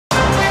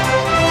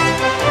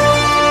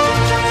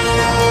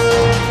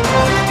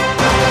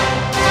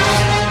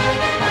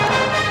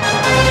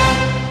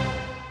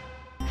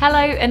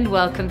Hello and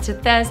welcome to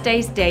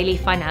Thursday's Daily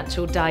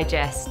Financial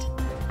Digest.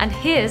 And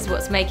here's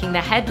what's making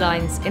the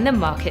headlines in the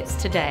markets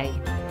today.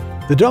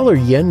 The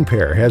dollar-yen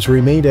pair has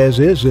remained as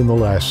is in the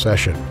last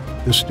session.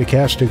 The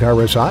stochastic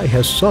RSI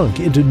has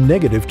sunk into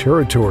negative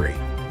territory.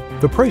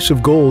 The price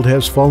of gold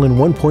has fallen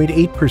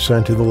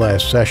 1.8% in the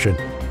last session.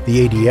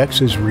 The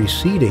ADX is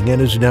receding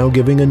and is now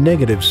giving a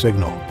negative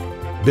signal.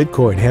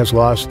 Bitcoin has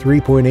lost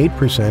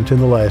 3.8% in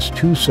the last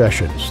two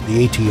sessions.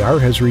 The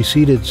ATR has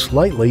receded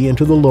slightly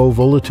into the low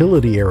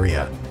volatility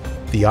area.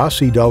 The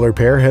Aussie dollar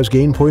pair has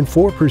gained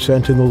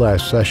 0.4% in the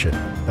last session.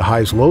 The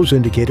highs-lows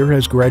indicator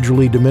has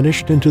gradually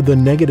diminished into the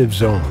negative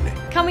zone.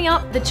 Coming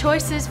up, the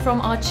choices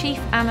from our chief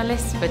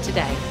analysts for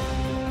today.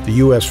 The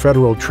U.S.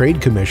 Federal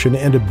Trade Commission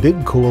and a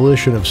big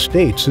coalition of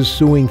states is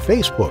suing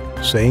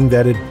Facebook, saying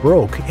that it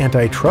broke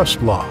antitrust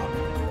law.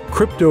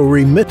 Crypto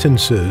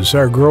remittances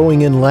are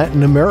growing in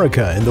Latin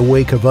America in the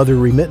wake of other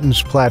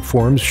remittance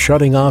platforms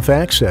shutting off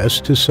access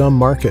to some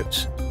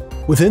markets.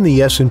 Within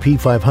the S&P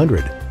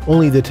 500,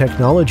 only the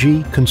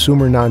technology,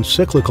 consumer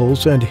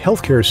non-cyclicals, and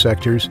healthcare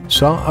sectors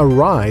saw a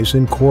rise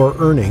in core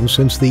earnings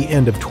since the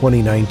end of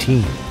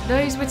 2019.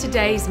 Those were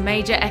today's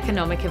major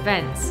economic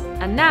events.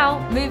 And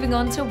now, moving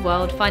on to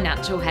world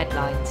financial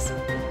headlines.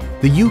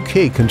 The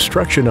UK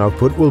construction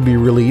output will be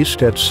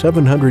released at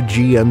 700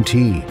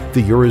 GMT,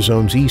 the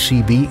Eurozone's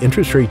ECB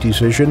interest rate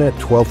decision at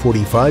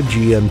 12:45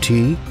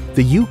 GMT,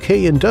 the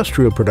UK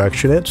industrial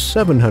production at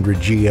 700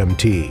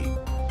 GMT,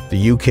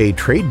 the UK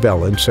trade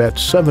balance at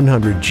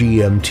 700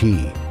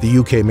 GMT, the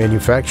UK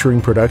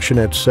manufacturing production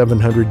at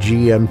 700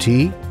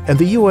 GMT, and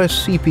the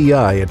US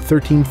CPI at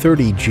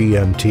 1330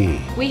 GMT.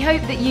 We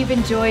hope that you've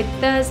enjoyed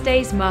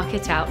Thursday's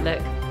Market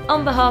Outlook.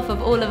 On behalf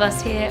of all of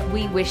us here,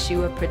 we wish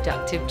you a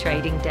productive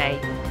trading day.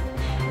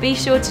 Be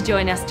sure to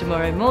join us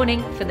tomorrow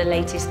morning for the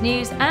latest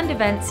news and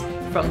events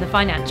from the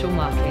financial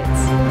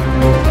markets.